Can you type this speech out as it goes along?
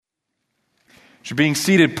As you're being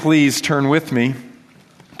seated, please turn with me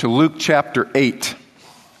to Luke chapter 8.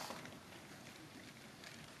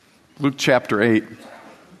 Luke chapter 8.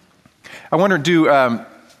 I wonder, do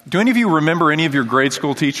any of you remember any of your grade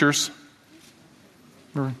school teachers?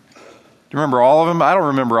 Do you remember all of them? I don't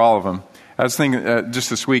remember all of them. I was thinking just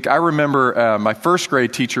this week, I remember my first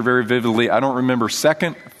grade teacher very vividly. I don't remember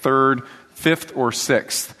second, third, fifth, or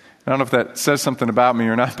sixth. I don't know if that says something about me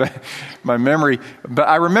or not, but my memory. But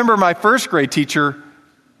I remember my first grade teacher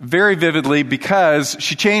very vividly because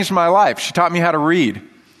she changed my life. She taught me how to read.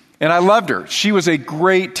 And I loved her. She was a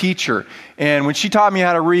great teacher. And when she taught me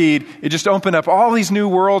how to read, it just opened up all these new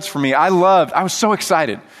worlds for me. I was so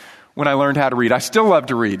excited when I learned how to read. I still love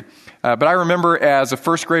to read. But I remember as a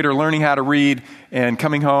first grader learning how to read and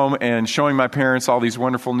coming home and showing my parents all these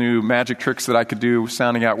wonderful new magic tricks that I could do,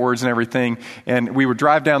 sounding out words and everything. And we would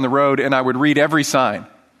drive down the road and I would read every sign.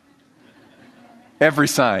 Every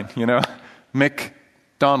sign,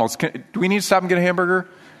 McDonald's. Do we need to stop and get a hamburger?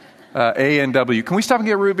 A and W. Can we stop and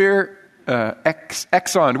get root beer?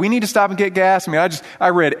 Exxon. Do we need to stop and get gas? I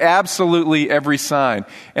read absolutely every sign.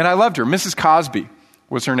 And I loved her. Mrs. Cosby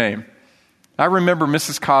was her name. I remember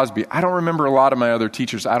Mrs. Cosby. I don't remember a lot of my other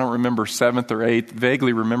teachers. I don't remember 7th or 8th.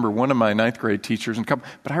 Vaguely remember one of my 9th grade teachers.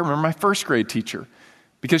 But I remember my first grade teacher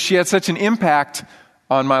because she had such an impact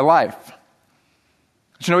on my life.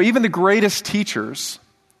 But even the greatest teachers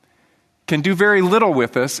can do very little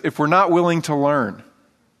with us if we're not willing to learn.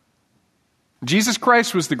 Jesus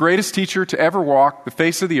Christ was the greatest teacher to ever walk the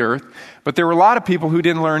face of the earth, but there were a lot of people who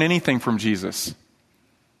didn't learn anything from Jesus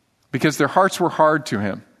because their hearts were hard to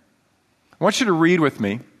him. I want you to read with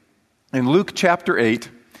me in Luke chapter 8,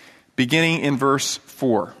 beginning in verse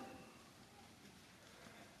 4.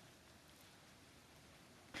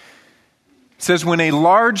 It says, "When a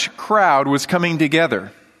large crowd was coming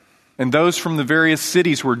together, and those from the various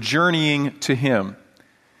cities were journeying to him,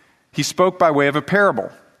 he spoke by way of a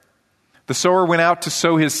parable. The sower went out to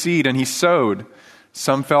sow his seed, and he sowed.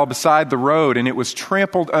 Some fell beside the road, and it was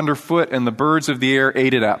trampled underfoot, and the birds of the air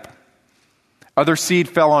ate it up. Other seed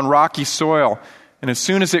fell on rocky soil, and as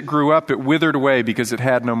soon as it grew up, it withered away because it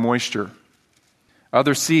had no moisture.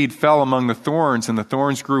 Other seed fell among the thorns, and the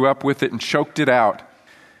thorns grew up with it and choked it out.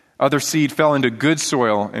 Other seed fell into good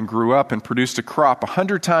soil and grew up and produced a crop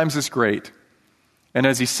 100 times as great. And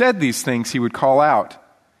as he said these things, he would call out,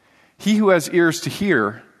 'He who has ears to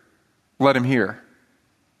hear, let him hear.'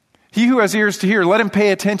 He who has ears to hear, let him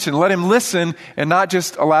pay attention. Let him listen and not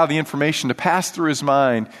just allow the information to pass through his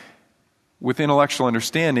mind with intellectual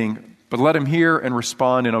understanding, but let him hear and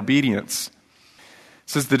respond in obedience." It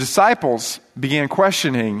says, the disciples began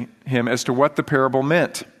questioning him as to what the parable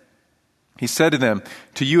meant. He said to them,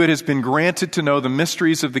 "To you it has been granted to know the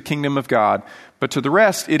mysteries of the kingdom of God, but to the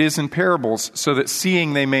rest it is in parables, so that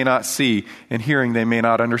seeing they may not see, and hearing they may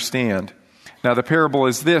not understand. Now the parable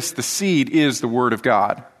is this: the seed is the word of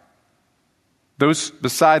God. Those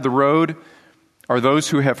beside the road are those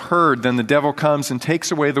who have heard. Then the devil comes and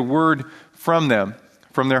takes away the word from them,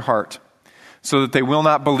 from their heart, so that they will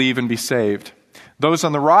not believe and be saved. Those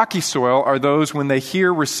on the rocky soil are those when they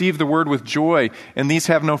hear, receive the word with joy, and these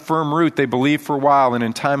have no firm root. They believe for a while, and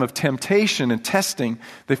in time of temptation and testing,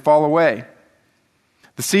 they fall away.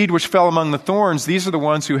 The seed which fell among the thorns, these are the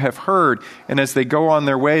ones who have heard, and as they go on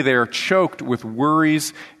their way, they are choked with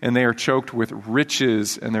worries, and they are choked with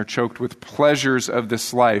riches, and they're choked with pleasures of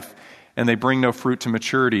this life, and they bring no fruit to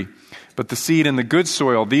maturity. But the seed in the good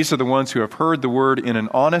soil, these are the ones who have heard the word in an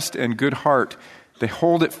honest and good heart. They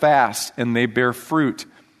hold it fast, and they bear fruit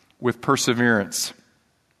with perseverance."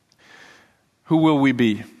 Who will we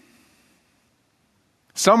be?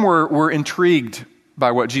 Some were intrigued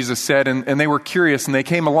by what Jesus said, and they were curious, and they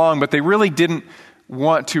came along, but they really didn't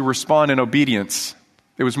want to respond in obedience.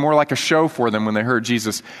 It was more like a show for them when they heard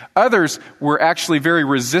Jesus. Others were actually very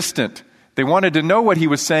resistant. They wanted to know what he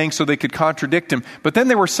was saying so they could contradict him. But then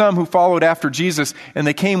there were some who followed after Jesus, and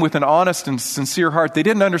they came with an honest and sincere heart. They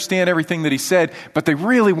didn't understand everything that he said, but they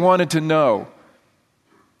really wanted to know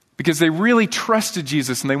because they really trusted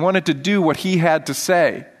Jesus, and they wanted to do what he had to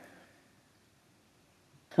say.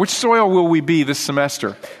 Which soil will we be this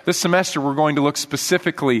semester? This semester, we're going to look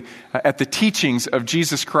specifically at the teachings of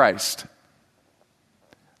Jesus Christ.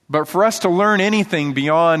 But for us to learn anything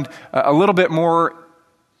beyond a little bit more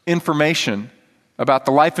information about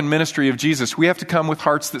the life and ministry of Jesus, we have to come with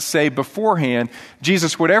hearts that say beforehand,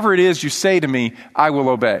 "Jesus, whatever it is you say to me, I will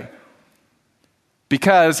obey."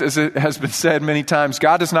 Because, as it has been said many times,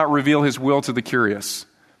 God does not reveal his will to the curious,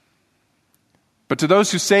 but to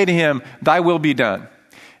those who say to him, "Thy will be done."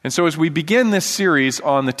 And so as we begin this series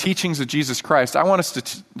on the teachings of Jesus Christ, I want us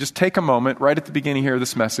to just take a moment right at the beginning here of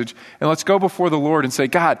this message, and let's go before the Lord and say,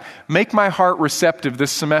 God, make my heart receptive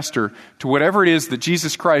this semester to whatever it is that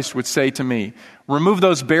Jesus Christ would say to me. Remove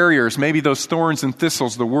those barriers, maybe those thorns and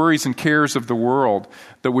thistles, the worries and cares of the world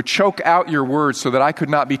that would choke out your words so that I could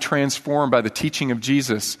not be transformed by the teaching of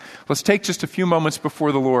Jesus. Let's take just a few moments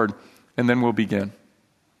before the Lord, and then we'll begin.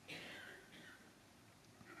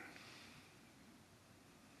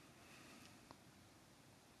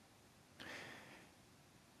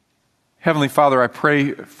 Heavenly Father, I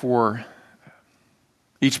pray for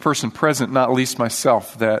each person present, not least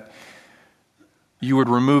myself, that you would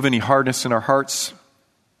remove any hardness in our hearts,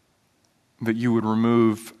 that you would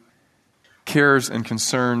remove cares and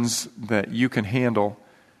concerns that you can handle,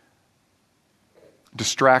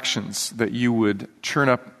 distractions, that you would churn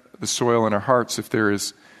up the soil in our hearts if there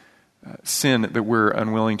is sin that we're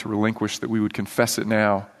unwilling to relinquish, that we would confess it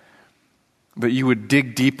now. That you would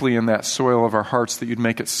dig deeply in that soil of our hearts, that you'd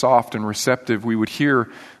make it soft and receptive. We would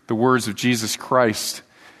hear the words of Jesus Christ,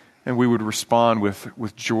 and we would respond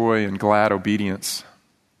with joy and glad obedience.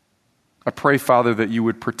 I pray, Father, that you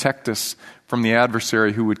would protect us from the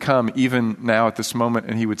adversary who would come even now at this moment,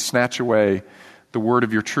 and he would snatch away the word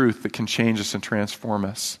of your truth that can change us and transform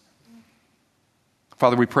us.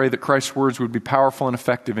 Father, we pray that Christ's words would be powerful and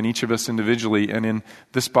effective in each of us individually and in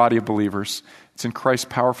this body of believers. It's in Christ's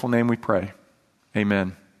powerful name we pray.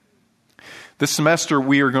 Amen. This semester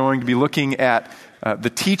we are going to be looking at the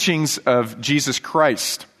teachings of Jesus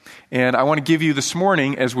Christ. And I want to give you this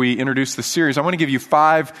morning, as we introduce the series, I want to give you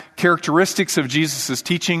 5 characteristics of Jesus'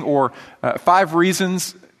 teaching, or 5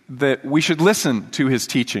 reasons that we should listen to his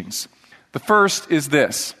teachings. The first is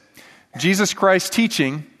this: Jesus Christ's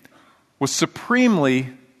teaching was supremely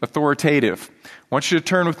authoritative. I want you to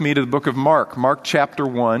turn with me to the book of Mark, Mark chapter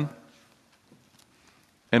 1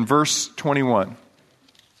 and verse 21.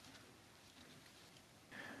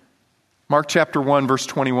 Mark chapter 1, verse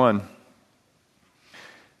 21. It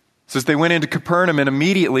says, "They went into Capernaum, and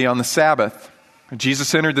immediately on the Sabbath,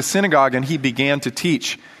 Jesus entered the synagogue, and he began to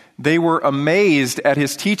teach. They were amazed at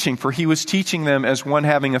his teaching, for he was teaching them as one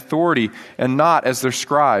having authority, and not as their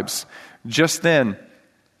scribes. Just then,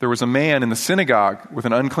 there was a man in the synagogue with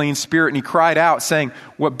an unclean spirit, and he cried out, saying,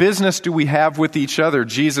 'What business do we have with each other,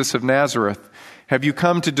 Jesus of Nazareth? Have you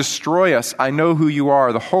come to destroy us? I know who you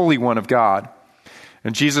are, the Holy One of God.'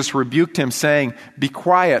 And Jesus rebuked him, saying, 'Be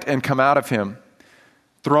quiet and come out of him.'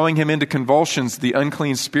 Throwing him into convulsions, the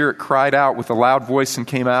unclean spirit cried out with a loud voice and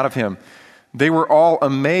came out of him. They were all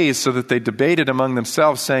amazed, so that they debated among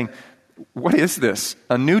themselves, saying, 'What is this?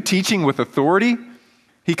 A new teaching with authority?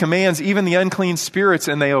 He commands even the unclean spirits,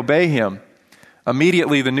 and they obey him.'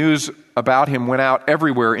 Immediately the news about him went out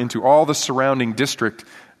everywhere into all the surrounding district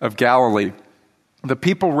of Galilee." The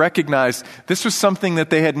people recognized this was something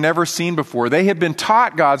that they had never seen before. They had been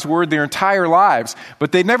taught God's word their entire lives,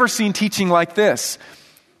 but they'd never seen teaching like this.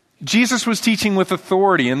 Jesus was teaching with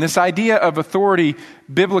authority, and this idea of authority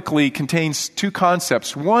biblically contains 2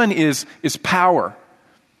 concepts. One is power,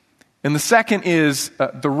 and the second is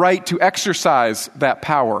the right to exercise that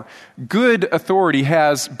power. Good authority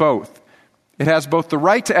has both. It has both the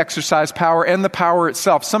right to exercise power and the power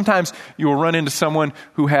itself. Sometimes you will run into someone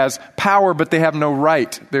who has power, but they have no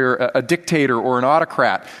right. They're a dictator or an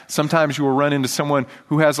autocrat. Sometimes you will run into someone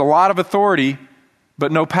who has a lot of authority,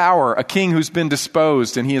 but no power, a king who's been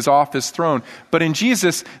disposed and he is off his throne. But in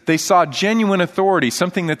Jesus, they saw genuine authority,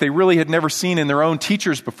 something that they really had never seen in their own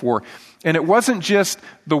teachers before. And it wasn't just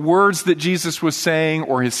the words that Jesus was saying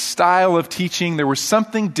or his style of teaching. There was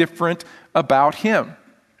something different about him.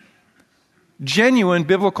 Genuine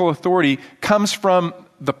biblical authority comes from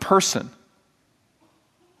the person.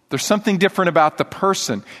 There's something different about the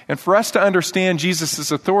person. And for us to understand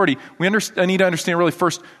Jesus' authority, we need to understand really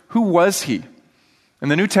first, who was he? In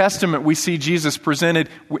the New Testament, we see Jesus presented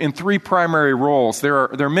in 3 primary roles. There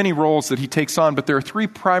are many roles that he takes on, but there are 3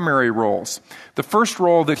 primary roles. The first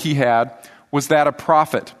role that he had was that of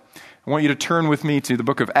prophet. I want you to turn with me to the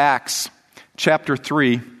book of Acts, chapter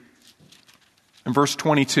 3, and verse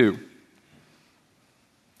 22.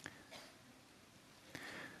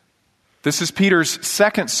 This is Peter's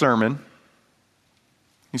second sermon.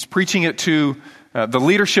 He's preaching it to the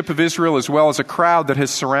leadership of Israel as well as a crowd that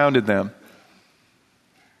has surrounded them.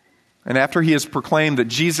 And after he has proclaimed that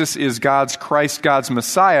Jesus is God's Christ, God's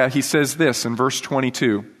Messiah, he says this in verse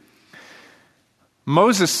 22.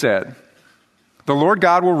 "Moses said, 'The Lord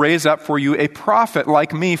God will raise up for you a prophet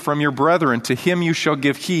like me from your brethren. To him you shall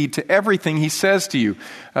give heed to everything he says to you.'"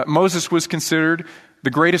 Moses was considered the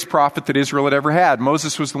greatest prophet that Israel had ever had.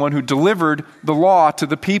 Moses was the one who delivered the law to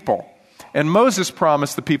the people. And Moses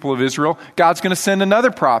promised the people of Israel, God's going to send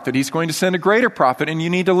another prophet. He's going to send a greater prophet, and you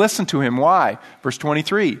need to listen to him. Why? Verse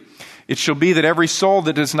 23. It shall be that every soul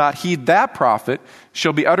that does not heed that prophet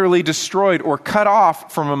shall be utterly destroyed or cut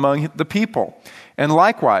off from among the people. And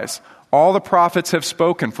likewise, all the prophets have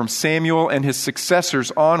spoken from Samuel and his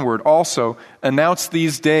successors onward also announce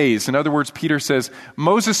these days. In other words, Peter says,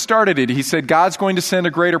 Moses started it. He said, God's going to send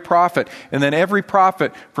a greater prophet. And then every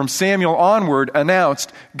prophet from Samuel onward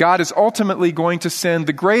announced, God is ultimately going to send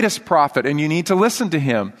the greatest prophet, and you need to listen to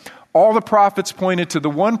him. All the prophets pointed to the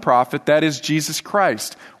one prophet, that is Jesus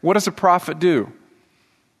Christ. What does a prophet do?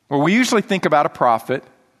 Well, we usually think about a prophet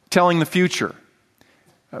telling the future.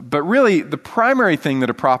 But really, the primary thing that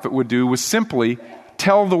a prophet would do was simply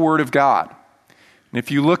tell the Word of God. And if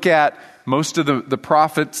you look at most of the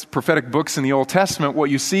prophetic books in the Old Testament, what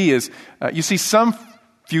you see is, you see some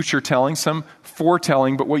future telling, some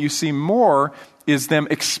foretelling, but what you see more is them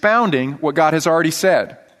expounding what God has already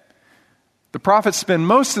said. The prophets spend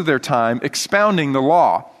most of their time expounding the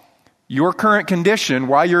law. Your current condition,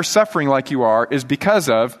 why you're suffering like you are, is because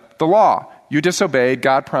of the law. You disobeyed,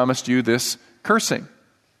 God promised you this cursing.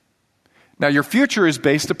 Now, your future is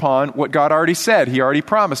based upon what God already said. He already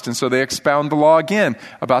promised. And so they expound the law again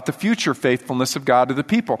about the future faithfulness of God to the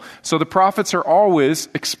people. So the prophets are always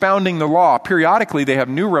expounding the law. Periodically, they have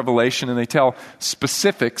new revelation and they tell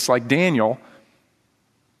specifics like Daniel.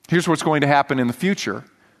 Here's what's going to happen in the future.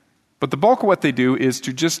 But the bulk of what they do is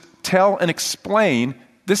to just tell and explain,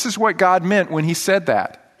 this is what God meant when he said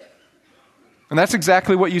that. And that's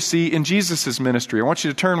exactly what you see in Jesus' ministry. I want you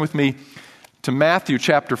to turn with me to Matthew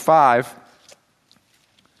chapter 5.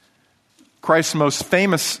 Christ's most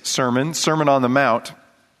famous sermon, Sermon on the Mount,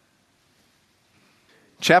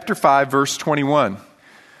 chapter 5, verse 21.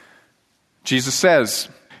 Jesus says,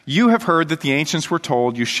 you have heard that the ancients were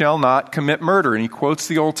told, you shall not commit murder. And he quotes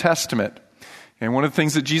the Old Testament. And one of the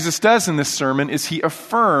things that Jesus does in this sermon is he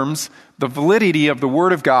affirms the validity of the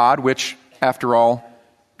Word of God, which, after all,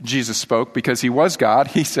 Jesus spoke because he was God.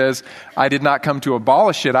 He says, I did not come to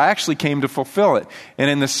abolish it. I actually came to fulfill it. And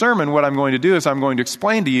in this sermon, what I'm going to do is I'm going to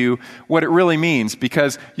explain to you what it really means,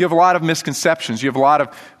 because you have a lot of misconceptions. You have a lot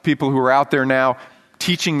of people who are out there now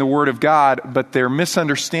teaching the Word of God, but they're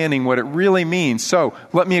misunderstanding what it really means. So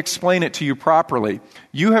let me explain it to you properly.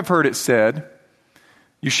 You have heard it said,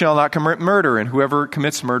 you shall not commit murder, and whoever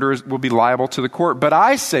commits murder will be liable to the court. But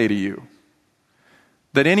I say to you,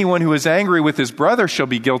 that anyone who is angry with his brother shall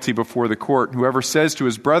be guilty before the court. Whoever says to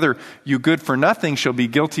his brother, you good for nothing, shall be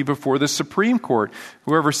guilty before the Supreme Court.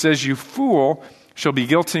 Whoever says, you fool, shall be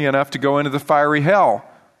guilty enough to go into the fiery hell.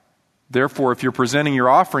 Therefore, if you're presenting your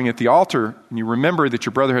offering at the altar, and you remember that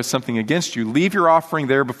your brother has something against you, leave your offering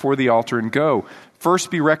there before the altar and go.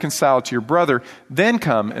 First be reconciled to your brother, then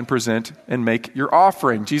come and present and make your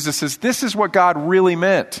offering. Jesus says, this is what God really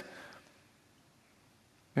meant.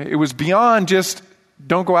 It was beyond just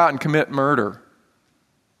don't go out and commit murder.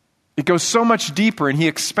 It goes so much deeper, and he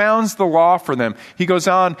expounds the law for them. He goes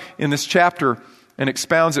on in this chapter and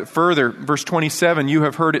expounds it further. Verse 27, you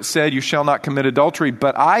have heard it said, you shall not commit adultery,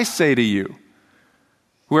 but I say to you,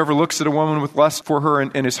 whoever looks at a woman with lust for her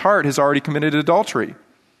in his heart has already committed adultery.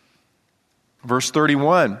 Verse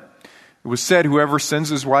 31, it was said, whoever sends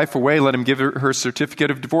his wife away, let him give her a certificate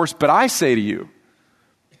of divorce. But I say to you,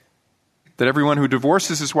 that everyone who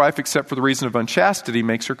divorces his wife except for the reason of unchastity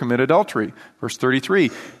makes her commit adultery. Verse 33,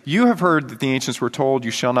 you have heard that the ancients were told, you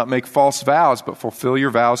shall not make false vows, but fulfill your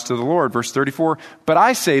vows to the Lord. Verse 34, but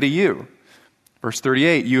I say to you. Verse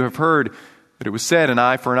 38, you have heard that it was said, an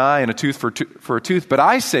eye for an eye and a tooth for a tooth, but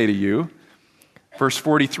I say to you. Verse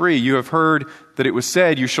 43, you have heard that it was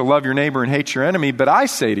said, you shall love your neighbor and hate your enemy, but I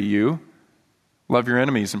say to you, love your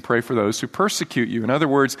enemies and pray for those who persecute you. In other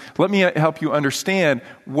words, let me help you understand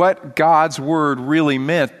what God's word really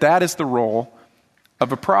meant. That is the role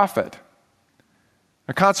of a prophet.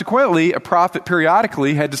 Now, consequently, a prophet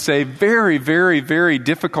periodically had to say very, very, very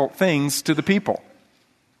difficult things to the people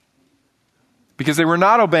because they were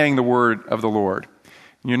not obeying the word of the Lord.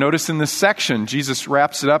 You notice in this section, Jesus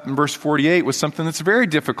wraps it up in verse 48 with something that's very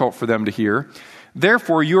difficult for them to hear.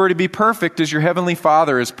 Therefore, you are to be perfect as your heavenly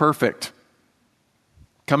Father is perfect.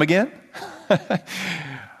 Come again? Okay,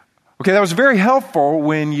 that was very helpful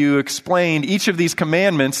when you explained each of these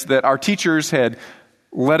commandments that our teachers had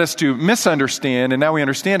led us to misunderstand, and now we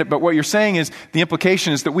understand it. But what you're saying is, the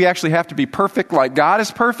implication is that we actually have to be perfect like God is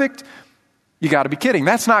perfect? You got to be kidding.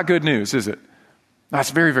 That's not good news, is it?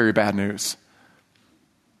 That's very, very bad news.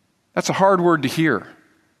 That's a hard word to hear.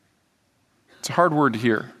 It's a hard word to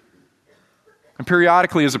hear. And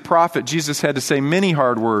periodically, as a prophet, Jesus had to say many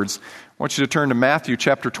hard words. I want you to turn to Matthew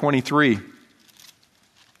chapter 23.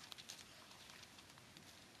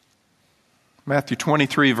 Matthew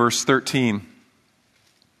 23, verse 13.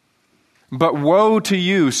 But woe to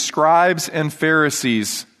you, scribes and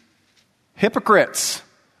Pharisees, hypocrites!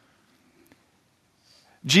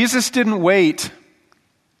 Jesus didn't wait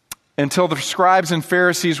until the scribes and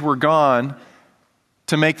Pharisees were gone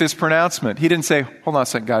to make this pronouncement. He didn't say, hold on a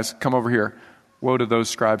second, guys, come over here. Woe to those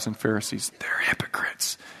scribes and Pharisees. They're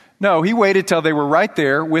hypocrites. No, he waited till they were right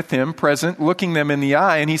there with him, present, looking them in the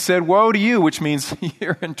eye, and he said, woe to you, which means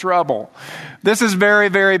you're in trouble. This is very,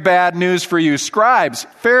 very bad news for you. Scribes,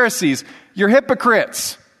 Pharisees, you're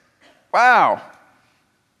hypocrites. Wow.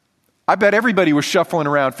 I bet everybody was shuffling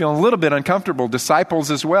around, feeling a little bit uncomfortable.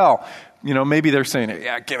 Disciples as well. Maybe they're saying,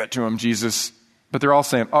 yeah, give it to him, Jesus. But they're all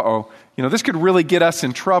saying, uh-oh, this could really get us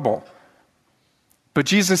in trouble. But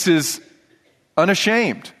Jesus is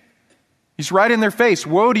unashamed. He's right in their face.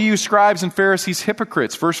 Woe to you, scribes and Pharisees,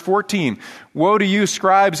 hypocrites. Verse 14. Woe to you,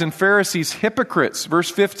 scribes and Pharisees, hypocrites. Verse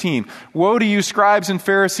 15. Woe to you, scribes and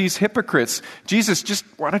Pharisees, hypocrites. Jesus,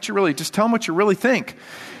 why don't you just tell them what you really think?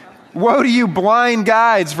 Woe to you, blind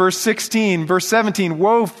guides, verse 16. Verse 17,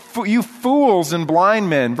 woe, you fools and blind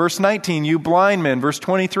men. Verse 19, you blind men. Verse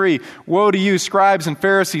 23, woe to you, scribes and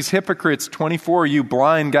Pharisees, hypocrites. 24, you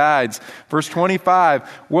blind guides. Verse 25,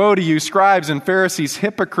 woe to you, scribes and Pharisees,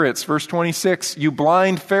 hypocrites. Verse 26, you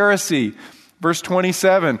blind Pharisee. Verse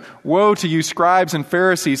 27, woe to you, scribes and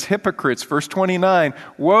Pharisees, hypocrites. Verse 29,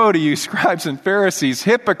 woe to you, scribes and Pharisees,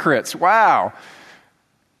 hypocrites. Wow.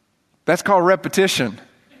 That's called repetition.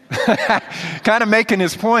 Kind of making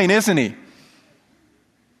his point, isn't he?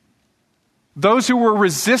 Those who were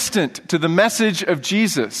resistant to the message of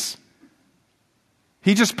Jesus,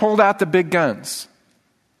 he just pulled out the big guns.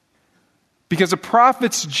 Because a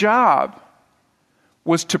prophet's job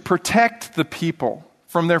was to protect the people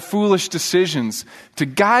from their foolish decisions, to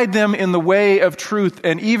guide them in the way of truth.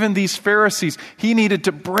 And even these Pharisees, he needed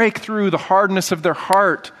to break through the hardness of their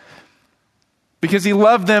heart. Because he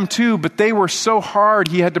loved them too, but they were so hard,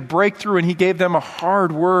 he had to break through, and he gave them a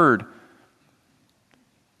hard word.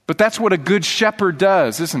 But that's what a good shepherd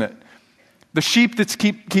does, isn't it? The sheep that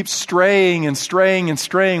keeps straying and straying and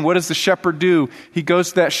straying, what does the shepherd do? He goes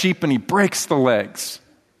to that sheep and he breaks the legs.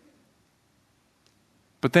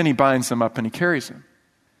 But then he binds them up and he carries them.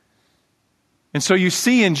 And so you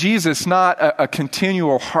see in Jesus not a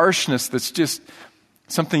continual harshness that's just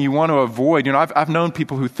something you want to avoid. I've known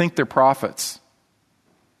people who think they're prophets.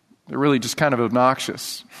 They're really just kind of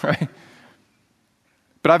obnoxious, right?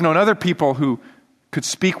 But I've known other people who could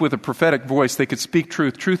speak with a prophetic voice. They could speak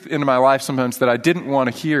truth into my life sometimes that I didn't want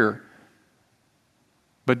to hear.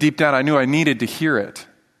 But deep down I knew I needed to hear it.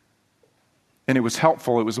 And it was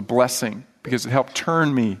helpful. It was a blessing because it helped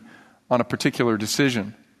turn me on a particular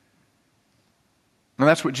decision. And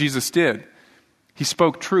that's what Jesus did. He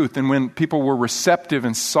spoke truth. And when people were receptive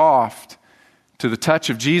and soft to the touch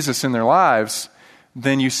of Jesus in their lives,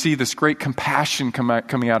 then you see this great compassion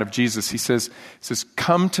coming out of Jesus. He says,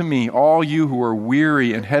 come to me, all you who are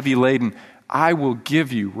weary and heavy laden. I will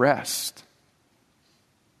give you rest.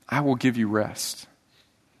 I will give you rest.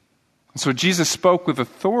 And so Jesus spoke with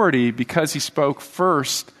authority because he spoke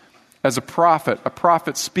first as a prophet. A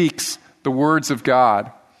prophet speaks the words of God.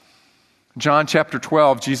 John chapter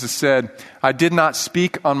 12, Jesus said, I did not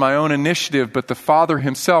speak on my own initiative, but the Father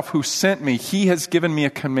himself who sent me, he has given me a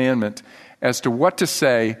commandment as to what to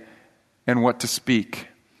say and what to speak.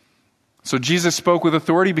 So Jesus spoke with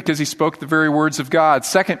authority because he spoke the very words of God.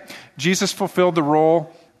 Second, Jesus fulfilled the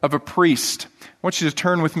role of a priest. I want you to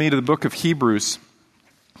turn with me to the book of Hebrews,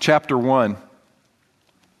 chapter 1.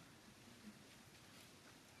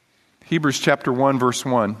 Hebrews chapter 1, verse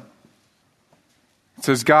 1. It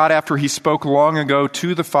says, God, after he spoke long ago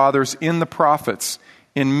to the fathers in the prophets,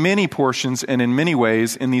 in many portions and in many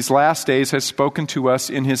ways, in these last days has spoken to us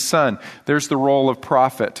in his Son. There's the role of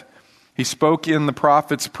prophet. He spoke in the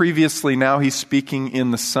prophets previously, now he's speaking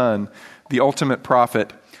in the Son, the ultimate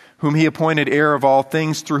prophet, whom he appointed heir of all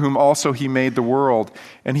things, through whom also he made the world.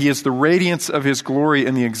 And he is the radiance of his glory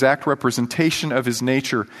and the exact representation of his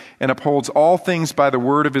nature, and upholds all things by the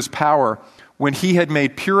word of his power. When he had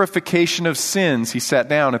made purification of sins, he sat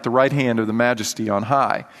down at the right hand of the Majesty on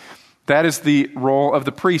high. That is the role of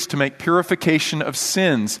the priest, to make purification of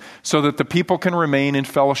sins so that the people can remain in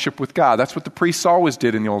fellowship with God. That's what the priests always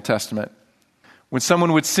did in the Old Testament. When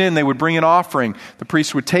someone would sin, they would bring an offering. The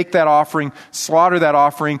priest would take that offering, slaughter that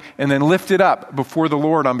offering, and then lift it up before the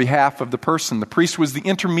Lord on behalf of the person. The priest was the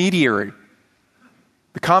intermediary.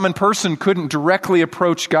 The common person couldn't directly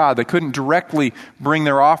approach God. They couldn't directly bring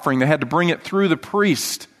their offering. They had to bring it through the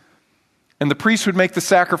priest. And the priest would make the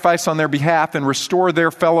sacrifice on their behalf and restore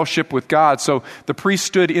their fellowship with God. So the priest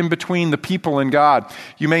stood in between the people and God.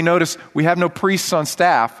 You may notice we have no priests on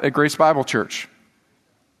staff at Grace Bible Church.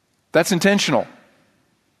 That's intentional.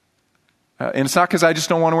 And it's not because I just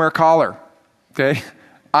don't want to wear a collar. Okay?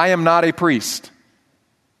 I am not a priest.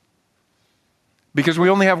 Because we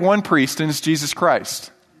only have one priest, and it's Jesus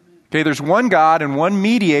Christ. Okay, there's one God and one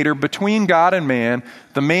mediator between God and man,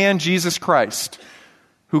 the man Jesus Christ,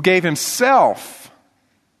 who gave himself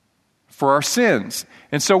for our sins.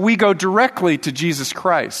 And so we go directly to Jesus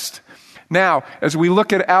Christ. Now, as we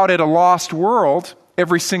look out at a lost world,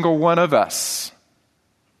 every single one of us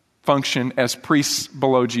function as priests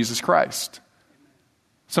below Jesus Christ.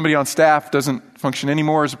 Somebody on staff doesn't function any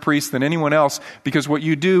more as a priest than anyone else, because what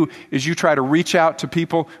you do is you try to reach out to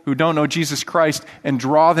people who don't know Jesus Christ and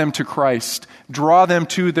draw them to Christ. Draw them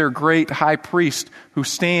to their great high priest who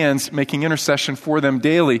stands making intercession for them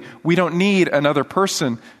daily. We don't need another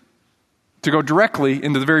person to go directly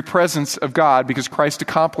into the very presence of God because Christ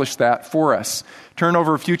accomplished that for us. Turn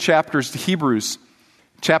over a few chapters to Hebrews,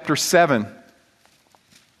 chapter 7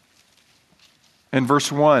 and verse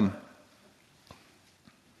 1.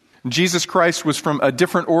 Jesus Christ was from a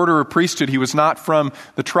different order of priesthood. He was not from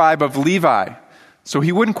the tribe of Levi. So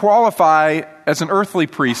he wouldn't qualify as an earthly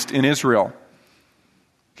priest in Israel.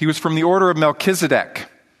 He was from the order of Melchizedek.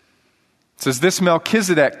 It says, this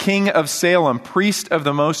Melchizedek, king of Salem, priest of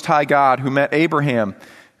the Most High God, who met Abraham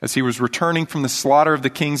as he was returning from the slaughter of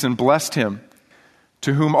the kings and blessed him,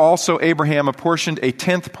 to whom also Abraham apportioned a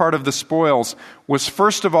 10th part of the spoils, was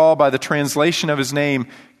first of all, by the translation of his name,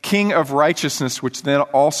 King of Righteousness, which then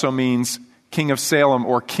also means King of Salem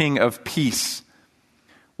or King of Peace.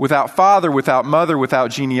 Without father, without mother, without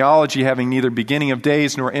genealogy, having neither beginning of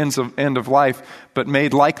days nor end of life, but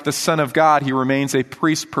made like the Son of God, he remains a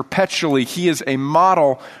priest perpetually. He is a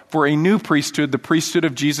model for a new priesthood, the priesthood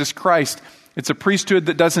of Jesus Christ. It's a priesthood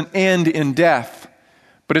that doesn't end in death,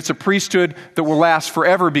 but it's a priesthood that will last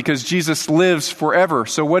forever because Jesus lives forever.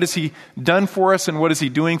 So what has he done for us and what is he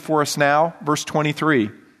doing for us now? Verse 23.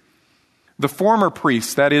 The former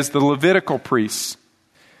priests, that is, the Levitical priests,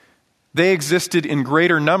 they existed in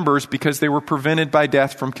greater numbers because they were prevented by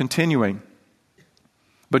death from continuing.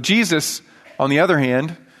 But Jesus, on the other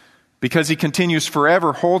hand, because he continues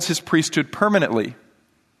forever, holds his priesthood permanently.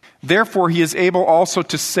 Therefore, he is able also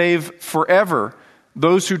to save forever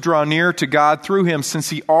those who draw near to God through him, since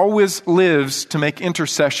he always lives to make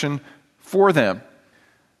intercession for them.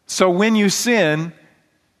 So when you sin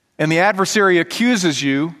and the adversary accuses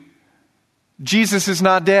you, Jesus is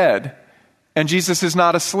not dead, and Jesus is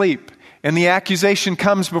not asleep. And the accusation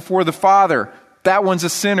comes before the Father. That one's a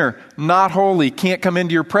sinner, not holy, can't come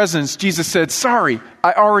into your presence. Jesus said, sorry,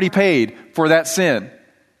 I already paid for that sin.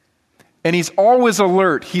 And he's always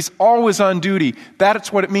alert. He's always on duty.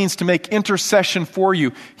 That's what it means to make intercession for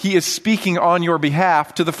you. He is speaking on your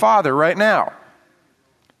behalf to the Father right now.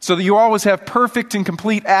 So that you always have perfect and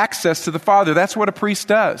complete access to the Father. That's what a priest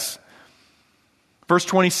does. Verse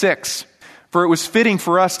 26. For it was fitting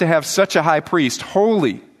for us to have such a high priest,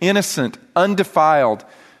 holy, innocent, undefiled,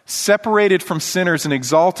 separated from sinners and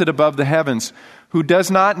exalted above the heavens, who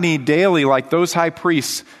does not need daily, like those high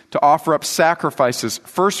priests, to offer up sacrifices,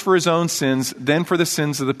 first for his own sins, then for the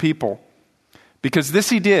sins of the people. Because this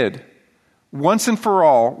he did, once and for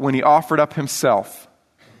all, when he offered up himself.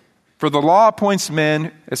 For the law appoints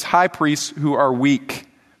men as high priests who are weak.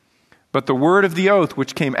 But the word of the oath,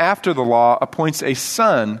 which came after the law, appoints a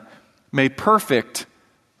son made perfect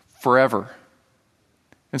forever.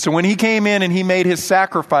 And so when he came in and he made his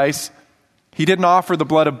sacrifice, he didn't offer the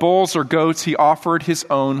blood of bulls or goats, he offered his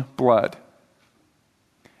own blood.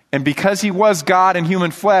 And because he was God in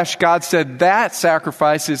human flesh, God said that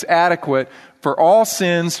sacrifice is adequate for all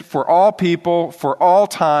sins, for all people, for all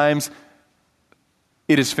times.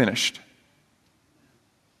 It is finished.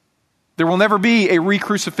 There will never be a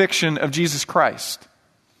re-crucifixion of Jesus Christ.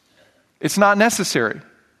 It's not necessary.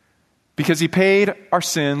 Because he paid our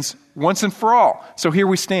sins once and for all. So here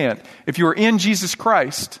we stand. If you are in Jesus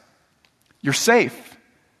Christ, you're safe.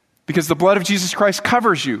 Because the blood of Jesus Christ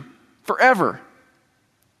covers you forever.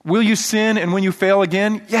 Will you sin and when you fail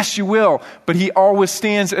again? Yes, you will. But he always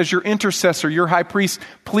stands as your intercessor, your high priest,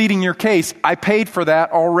 pleading your case. I paid for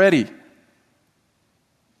that already.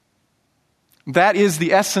 That is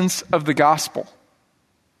the essence of the gospel.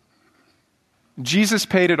 Jesus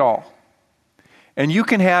paid it all. And you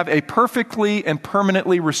can have a perfectly and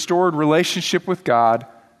permanently restored relationship with God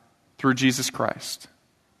through Jesus Christ.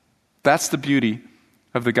 That's the beauty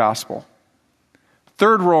of the gospel.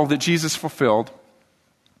 Third role that Jesus fulfilled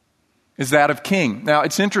is that of king. Now,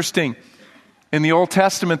 it's interesting. In the Old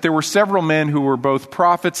Testament, there were several men who were both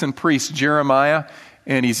prophets and priests. Jeremiah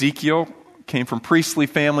and Ezekiel came from priestly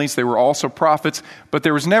families. They were also prophets, but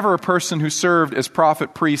there was never a person who served as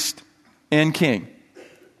prophet, priest, and king.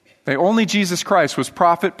 Only Jesus Christ was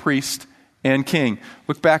prophet, priest, and king.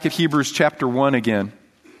 Look back at Hebrews chapter 1 again.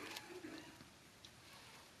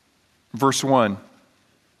 Verse 1.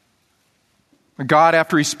 God,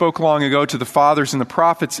 after he spoke long ago to the fathers and the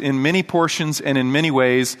prophets in many portions and in many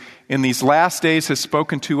ways, in these last days has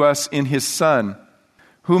spoken to us in his Son,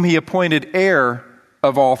 whom he appointed heir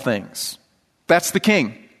of all things. That's the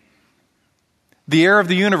king. The heir of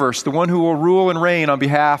the universe, the one who will rule and reign on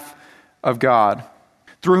behalf of God.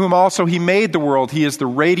 Through whom also he made the world. He is the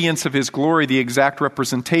radiance of his glory, the exact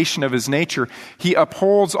representation of his nature. He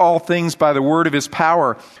upholds all things by the word of his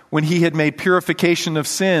power. When he had made purification of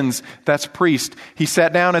sins, that's priest, he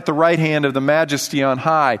sat down at the right hand of the majesty on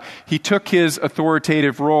high. He took his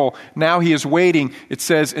authoritative role. Now he is waiting, it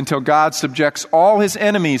says, until God subjects all his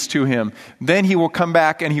enemies to him. Then he will come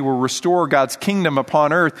back and he will restore God's kingdom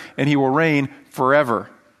upon earth, and he will reign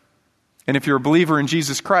forever. And if you're a believer in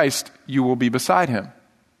Jesus Christ, you will be beside him.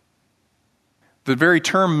 The very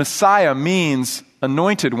term Messiah means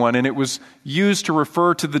anointed one, and it was used to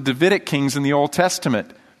refer to the Davidic kings in the Old Testament.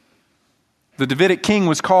 The Davidic king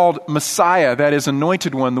was called Messiah, that is,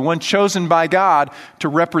 anointed one, the one chosen by God to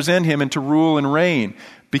represent him and to rule and reign.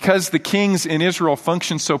 Because the kings in Israel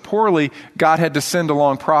functioned so poorly, God had to send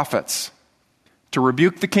along prophets to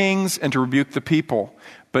rebuke the kings and to rebuke the people.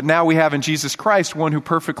 But now we have in Jesus Christ one who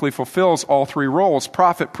perfectly fulfills all three roles,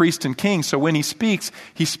 prophet, priest, and king. So when he speaks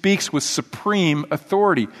with supreme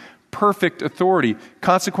authority, perfect authority.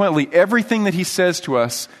 Consequently, everything that he says to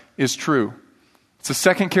us is true. It's a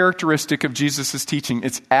second characteristic of Jesus' teaching.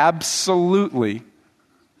 It's absolutely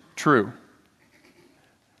true.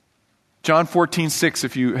 John 14:6,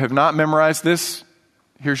 if you have not memorized this,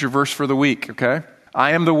 here's your verse for the week, okay?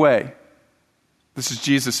 I am the way. This is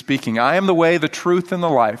Jesus speaking. I am the way, the truth, and the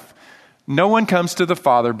life. No one comes to the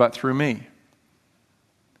Father but through me.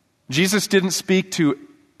 Jesus didn't speak to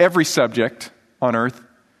every subject on earth,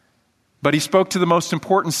 but he spoke to the most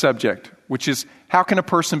important subject, which is how can a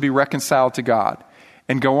person be reconciled to God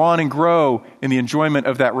and go on and grow in the enjoyment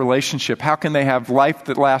of that relationship? How can they have life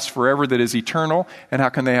that lasts forever, that is eternal, and how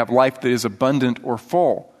can they have life that is abundant or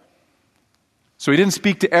full? So he didn't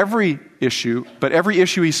speak to every issue, but every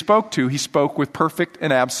issue he spoke with perfect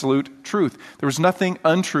and absolute truth. There was nothing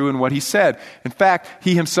untrue in what he said. In fact,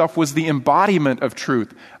 he himself was the embodiment of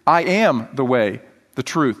truth. I am the way, the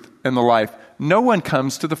truth, and the life. No one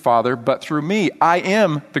comes to the Father but through me. I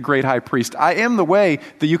am the great high priest. I am the way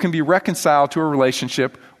that you can be reconciled to a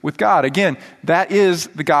relationship with God. Again, that is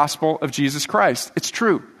the gospel of Jesus Christ. It's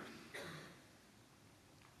true.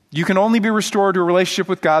 You can only be restored to a relationship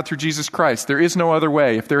with God through Jesus Christ. There is no other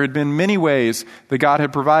way. If there had been many ways that God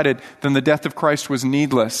had provided, then the death of Christ was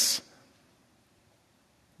needless.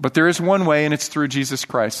 But there is one way, and it's through Jesus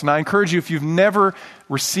Christ. And I encourage you, if you've never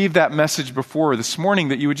received that message before this morning,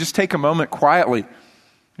 that you would just take a moment quietly. You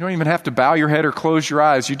don't even have to bow your head or close your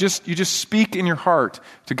eyes. You just speak in your heart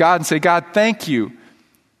to God and say, God, thank you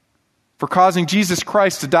for causing Jesus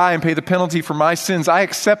Christ to die and pay the penalty for my sins. I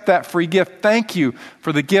accept that free gift. Thank you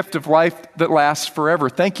for the gift of life that lasts forever.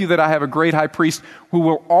 Thank you that I have a great high priest who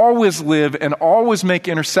will always live and always make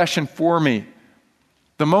intercession for me.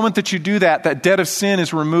 The moment that you do that, that debt of sin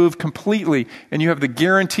is removed completely, and you have the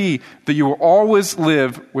guarantee that you will always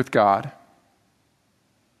live with God.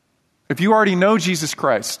 If you already know Jesus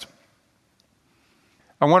Christ,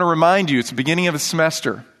 I want to remind you, it's the beginning of a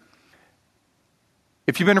semester.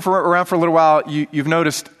 If you've been around for a little while, you've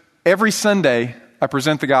noticed every Sunday I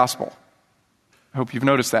present the gospel. I hope you've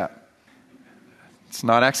noticed that. It's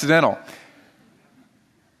not accidental.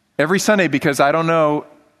 Every Sunday, because I don't know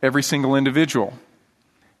every single individual.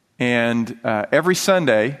 And every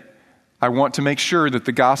Sunday, I want to make sure that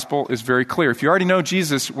the gospel is very clear. If you already know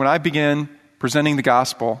Jesus, when I begin presenting the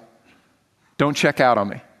gospel, don't check out on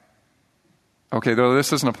me. Okay, though this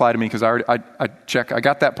doesn't apply to me because I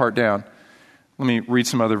got that part down. Let me read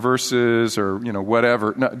some other verses or,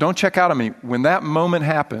 whatever. No, don't check out on me. When that moment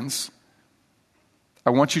happens, I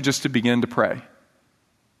want you just to begin to pray.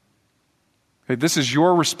 Okay, this is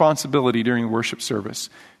your responsibility during the worship service.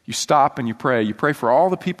 You stop and you pray. You pray for all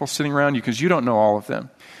the people sitting around you because you don't know all of them.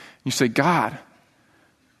 You say, God,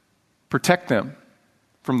 protect them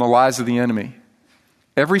from the lies of the enemy.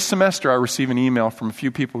 Every semester I receive an email from a few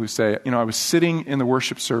people who say, I was sitting in the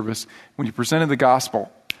worship service when you presented the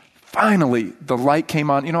gospel. finally, the light came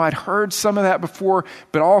on. I'd heard some of that before,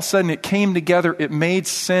 but all of a sudden it came together. It made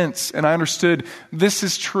sense, and I understood this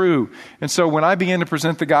is true. And so when I began to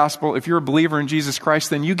present the gospel, if you're a believer in Jesus Christ,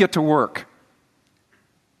 then you get to work.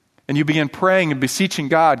 And you begin praying and beseeching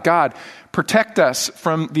God, God, protect us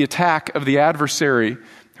from the attack of the adversary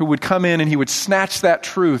who would come in and he would snatch that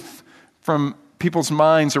truth from people's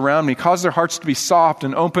minds around me, cause their hearts to be soft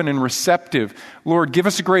and open and receptive. Lord, give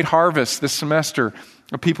us a great harvest this semester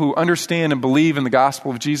of people who understand and believe in the gospel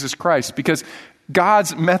of Jesus Christ, because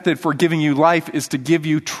God's method for giving you life is to give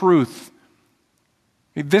you truth.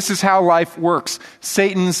 This is how life works.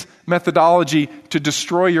 Satan's methodology to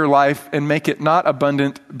destroy your life and make it not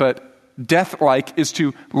abundant but death-like is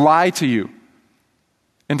to lie to you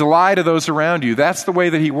and to lie to those around you. That's the way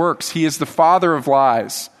that he works. He is the father of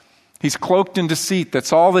lies. He's cloaked in deceit.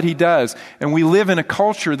 That's all that he does. And we live in a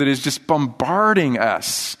culture that is just bombarding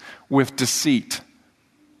us with deceit.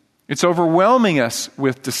 It's overwhelming us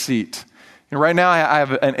with deceit. And right now I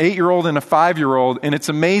have an 8-year-old and a 5-year-old, and it's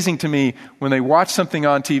amazing to me when they watch something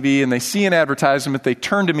on TV and they see an advertisement, they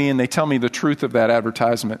turn to me and they tell me the truth of that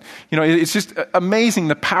advertisement. It's just amazing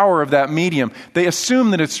the power of that medium. They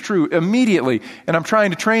assume that it's true immediately, and I'm trying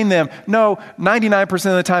to train them. No, 99%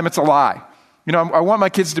 of the time it's a lie. I want my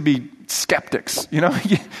kids to be skeptics. No,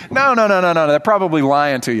 they're probably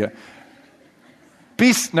lying to you.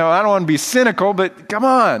 No, I don't want to be cynical, but come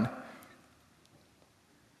on.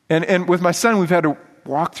 And with my son, we've had to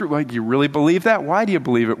walk through, like, you really believe that? Why do you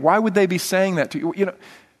believe it? Why would they be saying that to you?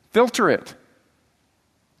 Filter it.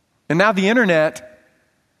 And now the internet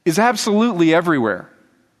is absolutely everywhere.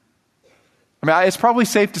 It's probably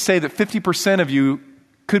safe to say that 50% of you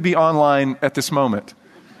could be online at this moment.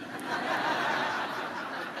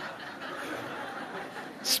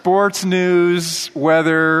 Sports, news,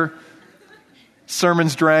 weather,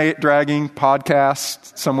 sermons dragging,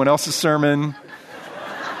 podcast, someone else's sermon.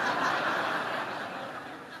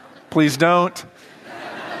 Please don't.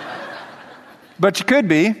 But you could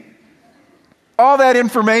be. All that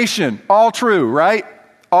information, all true, right?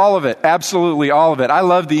 All of it, absolutely all of it. I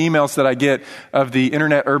love the emails that I get of the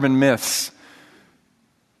internet urban myths.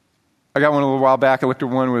 I got one a little while back. I looked at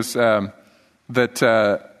one was that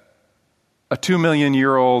a 2 million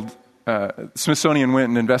year old, Smithsonian went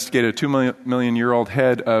and investigated a 2 million year old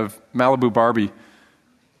head of Malibu Barbie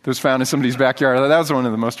that was found in somebody's backyard. That was one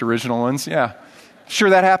of the most original ones, yeah.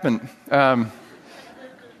 Sure, that happened.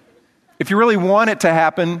 If you really want it to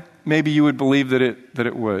happen, maybe you would believe that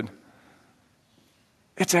it would.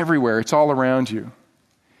 It's everywhere. It's all around you.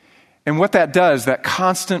 And what that does, that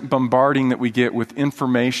constant bombarding that we get with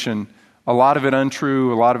information, a lot of it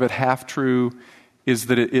untrue, a lot of it half-true, is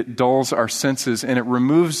that it dulls our senses and it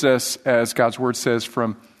removes us, as God's Word says,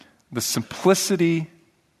 from the simplicity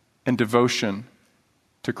and devotion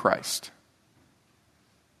to Christ.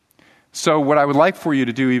 So what I would like for you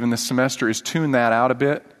to do even this semester is tune that out a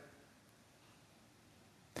bit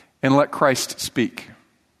and let Christ speak.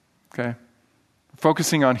 Okay?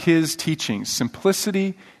 Focusing on his teachings,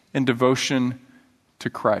 simplicity and devotion to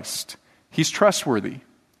Christ. He's trustworthy.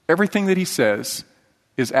 Everything that he says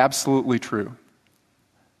is absolutely true.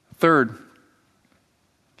 Third,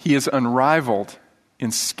 he is unrivaled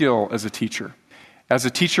in skill as a teacher. As a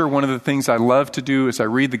teacher, one of the things I love to do as I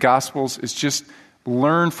read the Gospels is just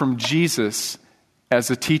learn from Jesus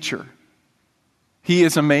as a teacher. He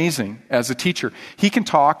is amazing as a teacher. He can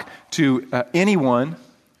talk to anyone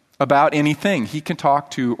about anything. He can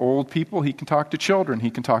talk to old people. He can talk to children.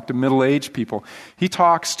 He can talk to middle-aged people. He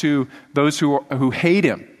talks to those who hate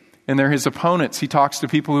him, and they're his opponents. He talks to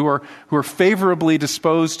people who are favorably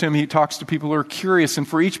disposed to him. He talks to people who are curious. And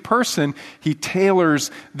for each person, he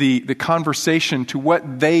tailors the conversation to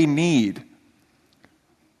what they need.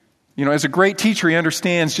 As a great teacher, he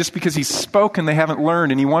understands just because he's spoken, they haven't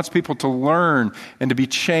learned, and he wants people to learn and to be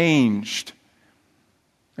changed.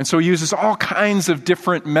 And so he uses all kinds of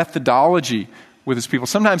different methodology with his people.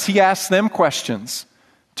 Sometimes he asks them questions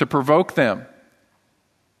to provoke them.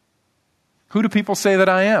 Who do people say that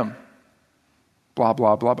I am? Blah,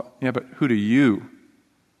 blah, blah, blah. Yeah, but who do you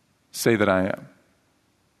say that I am?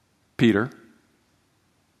 Peter.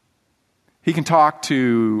 He can talk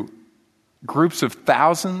to groups of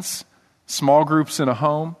thousands, small groups in a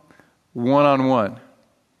home, one-on-one.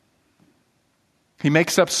 He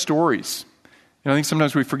makes up stories. I think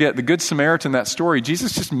sometimes we forget the Good Samaritan, that story,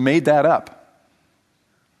 Jesus just made that up.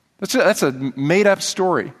 That's a made-up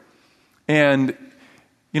story. And,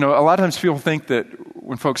 a lot of times people think that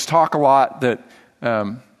when folks talk a lot that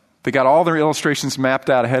they got all their illustrations mapped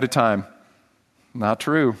out ahead of time. Not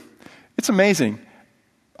true. It's amazing.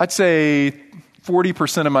 I'd say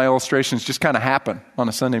 40% of my illustrations just kind of happen on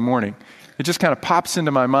a Sunday morning. It just kind of pops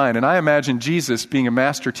into my mind. And I imagine Jesus being a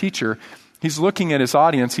master teacher. He's looking at his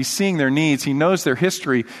audience. He's seeing their needs. He knows their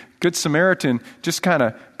history. Good Samaritan just kind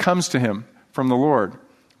of comes to him from the Lord.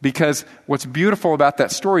 Because what's beautiful about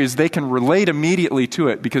that story is they can relate immediately to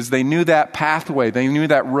it because they knew that pathway. They knew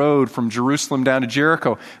that road from Jerusalem down to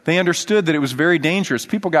Jericho. They understood that it was very dangerous.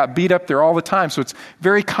 People got beat up there all the time, so it's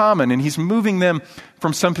very common. And he's moving them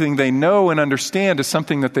from something they know and understand to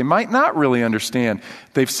something that they might not really understand.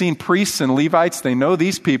 They've seen priests and Levites. They know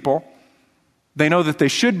these people. They know that they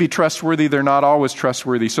should be trustworthy. They're not always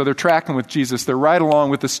trustworthy. So they're tracking with Jesus. They're right along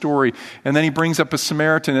with the story. And then he brings up a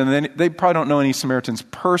Samaritan. And then they probably don't know any Samaritans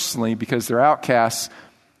personally because they're outcasts.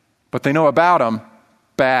 But they know about them.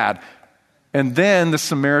 Bad. And then the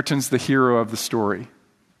Samaritan's the hero of the story.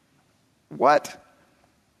 What?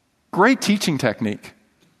 Great teaching technique.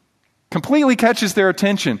 Completely catches their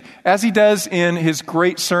attention. As he does in his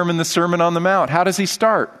great sermon, the Sermon on the Mount. How does he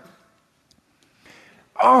start?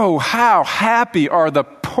 Oh, how happy are the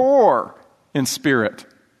poor in spirit.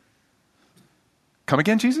 Come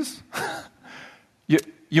again, Jesus?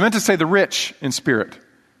 You meant to say the rich in spirit,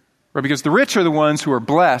 right? Because the rich are the ones who are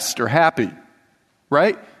blessed or happy,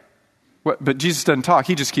 right? But Jesus doesn't talk.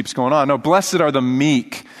 He just keeps going on. No, blessed are the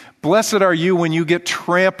meek. Blessed are you when you get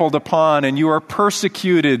trampled upon and you are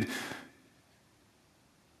persecuted.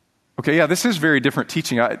 Okay, yeah, this is very different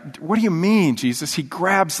teaching. What do you mean, Jesus? He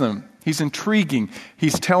grabs them. He's intriguing.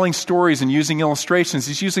 He's telling stories and using illustrations.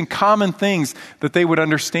 He's using common things that they would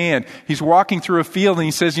understand. He's walking through a field and he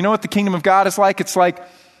says, you know what the kingdom of God is like? It's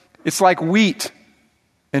like wheat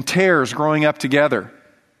and tares growing up together.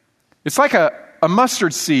 It's like a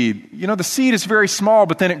mustard seed. You know, the seed is very small,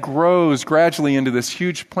 but then it grows gradually into this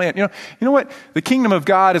huge plant. You know what? The kingdom of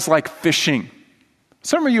God is like fishing.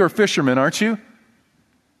 Some of you are fishermen, aren't you?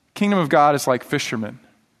 Kingdom of God is like fishermen.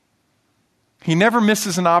 He never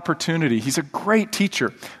misses an opportunity. He's a great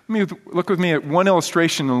teacher. Let me look with me at one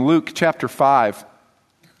illustration in Luke chapter 5.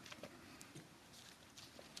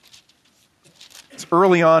 It's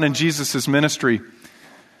early on in Jesus' ministry.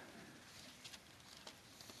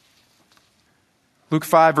 Luke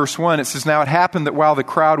 5 verse 1, it says, "Now it happened that while the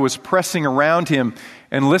crowd was pressing around him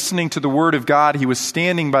and listening to the word of God, he was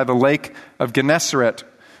standing by the lake of Gennesaret,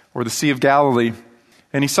 or the Sea of Galilee.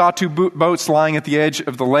 And he saw two boats lying at the edge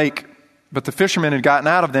of the lake. But the fishermen had gotten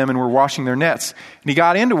out of them and were washing their nets. And he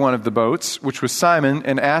got into one of the boats, which was Simon,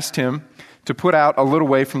 and asked him to put out a little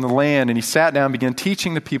way from the land. And he sat down and began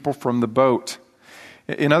teaching the people from the boat."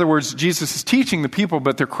 In other words, Jesus is teaching the people,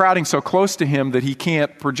 but they're crowding so close to him that he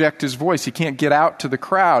can't project his voice. He can't get out to the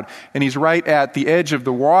crowd. And he's right at the edge of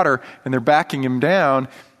the water, and they're backing him down.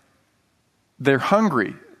 They're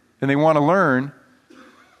hungry, and they want to learn.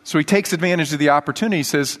 So he takes advantage of the opportunity. He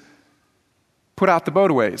says, put out the boat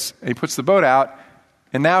a ways. And he puts the boat out,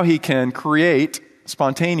 and now he can create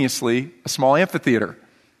spontaneously a small amphitheater.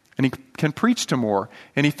 And he can preach to more.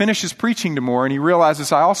 And he finishes preaching to more, and he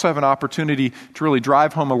realizes, I also have an opportunity to really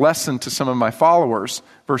drive home a lesson to some of my followers.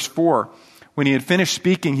 Verse 4, when he had finished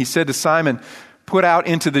speaking, he said to Simon, "Put out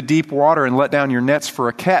into the deep water and let down your nets for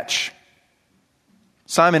a catch."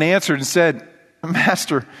 Simon answered and said,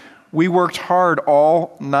 "Master, we worked hard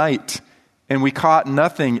all night, and we caught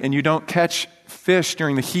nothing, and you don't catch fish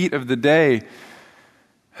during the heat of the day.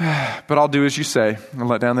 But I'll do as you say and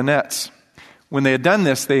let down the nets." When they had done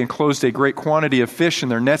this, they enclosed a great quantity of fish, and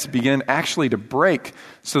their nets began actually to break.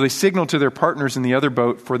 So they signaled to their partners in the other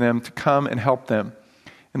boat for them to come and help them.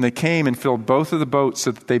 And they came and filled both of the boats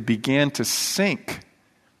so that they began to sink.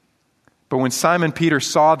 But when Simon Peter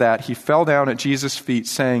saw that, he fell down at Jesus' feet,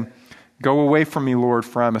 saying, "Go away from me, Lord,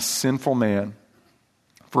 for I'm a sinful man."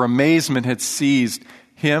 For amazement had seized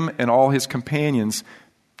him and all his companions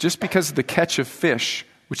just because of the catch of fish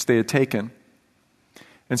which they had taken.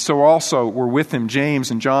 And so also were with him James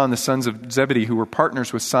and John, the sons of Zebedee, who were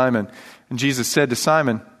partners with Simon. And Jesus said to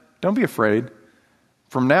Simon, "Don't be afraid.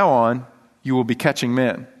 From now on, you will be catching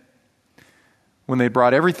men." When they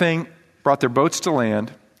brought their boats to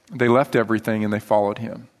land, they left everything and they followed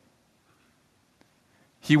him.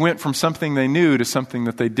 He went from something they knew to something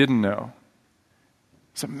that they didn't know.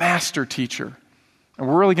 He's a master teacher. And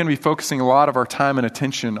we're really going to be focusing a lot of our time and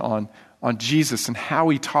attention on Jesus and how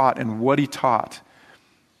he taught and what he taught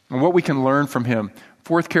and what we can learn from him.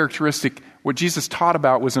 Fourth characteristic, what Jesus taught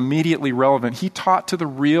about was immediately relevant. He taught to the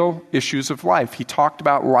real issues of life. He talked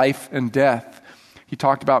about life and death. He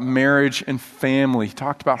talked about marriage and family. He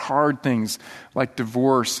talked about hard things like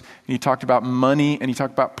divorce. And he talked about money, and he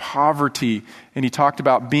talked about poverty. And he talked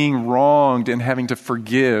about being wronged and having to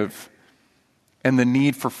forgive, and the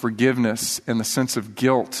need for forgiveness and the sense of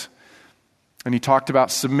guilt. And he talked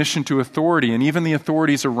about submission to authority and even the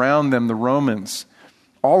authorities around them, the Romans.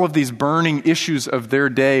 All of these burning issues of their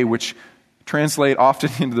day, which translate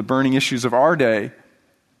often into the burning issues of our day.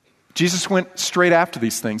 Jesus went straight after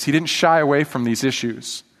these things. He didn't shy away from these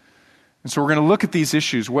issues. And so we're going to look at these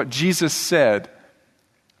issues, what Jesus said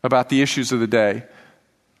about the issues of the day.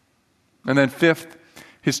 And then fifth,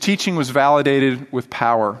 his teaching was validated with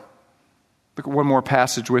power. Look at one more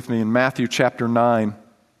passage with me in Matthew chapter 9,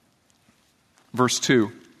 verse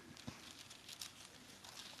 2.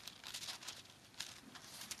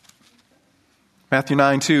 Matthew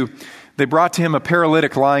 9:2. They brought to him a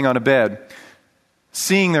paralytic lying on a bed.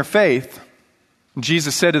 Seeing their faith,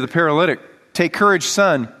 Jesus said to the paralytic, "Take courage,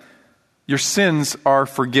 son, your sins are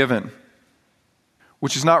forgiven."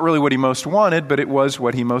 Which is not really what he most wanted, but it was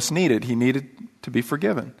what he most needed. He needed to be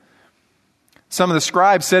forgiven. Some of the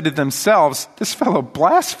scribes said to themselves, "This fellow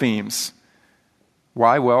blasphemes."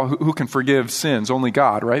 Why? Well, who can forgive sins? Only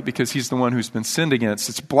God, right? Because he's the one who's been sinned against.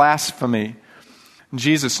 It's blasphemy.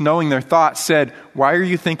 Jesus, knowing their thoughts, said, "Why are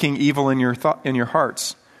you thinking evil in your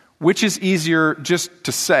hearts? Which is easier just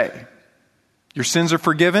to say, 'Your sins are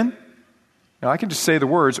forgiven'?" Now, I can just say the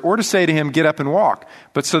words, or to say to him, "Get up and walk."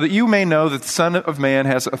 But so that you may know that the Son of Man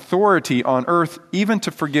has authority on earth even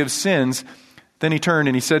to forgive sins. Then he turned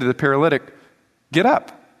and he said to the paralytic, "Get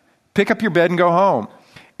up, pick up your bed and go home."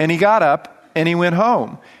 And he got up and he went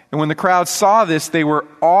home. And when the crowd saw this, they were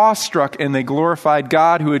awestruck and they glorified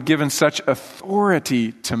God who had given such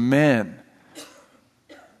authority to men.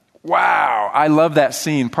 Wow, I love that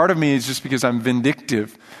scene. Part of me is just because I'm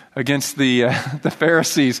vindictive against the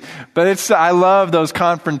Pharisees. But I love those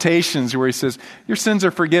confrontations where he says, "Your sins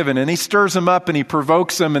are forgiven." And he stirs them up and he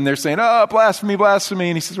provokes them and they're saying, "Oh, blasphemy, blasphemy."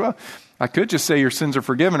 And he says, "Well, I could just say your sins are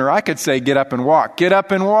forgiven, or I could say, get up and walk. Get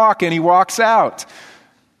up and walk." And he walks out.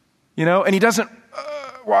 And he doesn't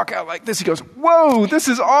walk out like this. He goes, "Whoa, this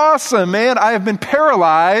is awesome, man. I have been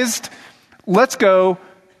paralyzed. Let's go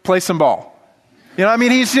play some ball."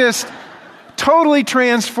 He's just totally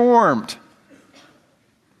transformed.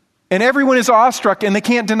 And everyone is awestruck and they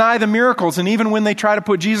can't deny the miracles. And even when they try to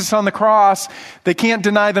put Jesus on the cross, they can't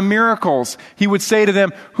deny the miracles. He would say to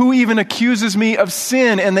them, "Who even accuses me of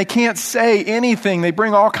sin?" And they can't say anything. They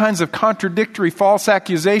bring all kinds of contradictory false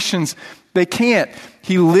accusations. They can't.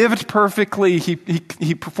 He lived perfectly.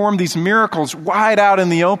 He performed these miracles wide out in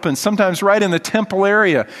the open, sometimes right in the temple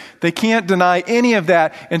area. They can't deny any of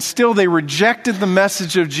that, and still they rejected the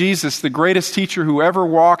message of Jesus, the greatest teacher who ever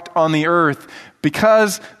walked on the earth,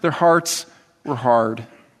 because their hearts were hard.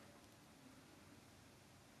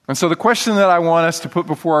 And so the question that I want us to put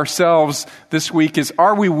before ourselves this week is,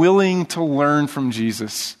 are we willing to learn from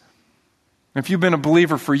Jesus? If you've been a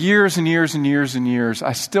believer for years and years and years and years,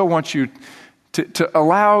 I still want you to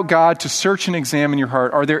allow God to search and examine your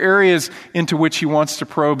heart. Are there areas into which he wants to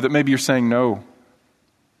probe that maybe you're saying no?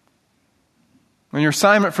 And your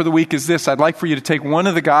assignment for the week is this. I'd like for you to take one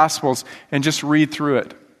of the Gospels and just read through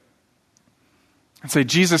it. And say,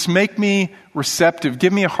 "Jesus, make me receptive.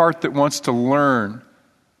 Give me a heart that wants to learn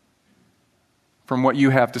from what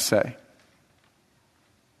you have to say."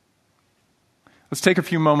 Let's take a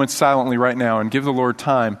few moments silently right now and give the Lord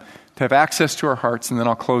time to have access to our hearts, and then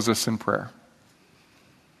I'll close us in prayer.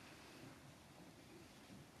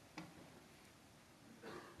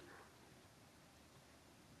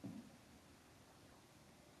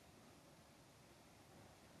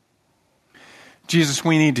 Jesus,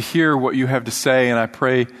 we need to hear what you have to say, and I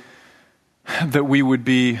pray that we would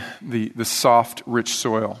be the soft, rich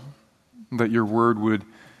soil, that your word would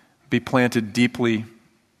be planted deeply,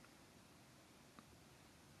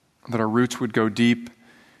 that our roots would go deep,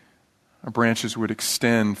 our branches would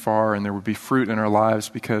extend far, and there would be fruit in our lives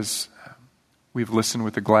because we've listened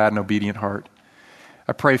with a glad and obedient heart.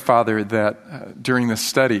 I pray, Father, that during this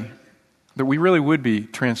study, that we really would be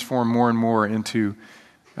transformed more and more into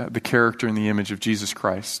the character and the image of Jesus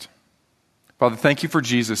Christ. Father, thank you for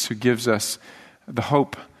Jesus, who gives us the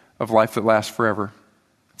hope of life that lasts forever.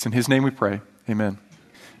 It's in his name we pray. Amen.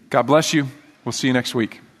 God bless you. We'll see you next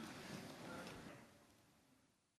week.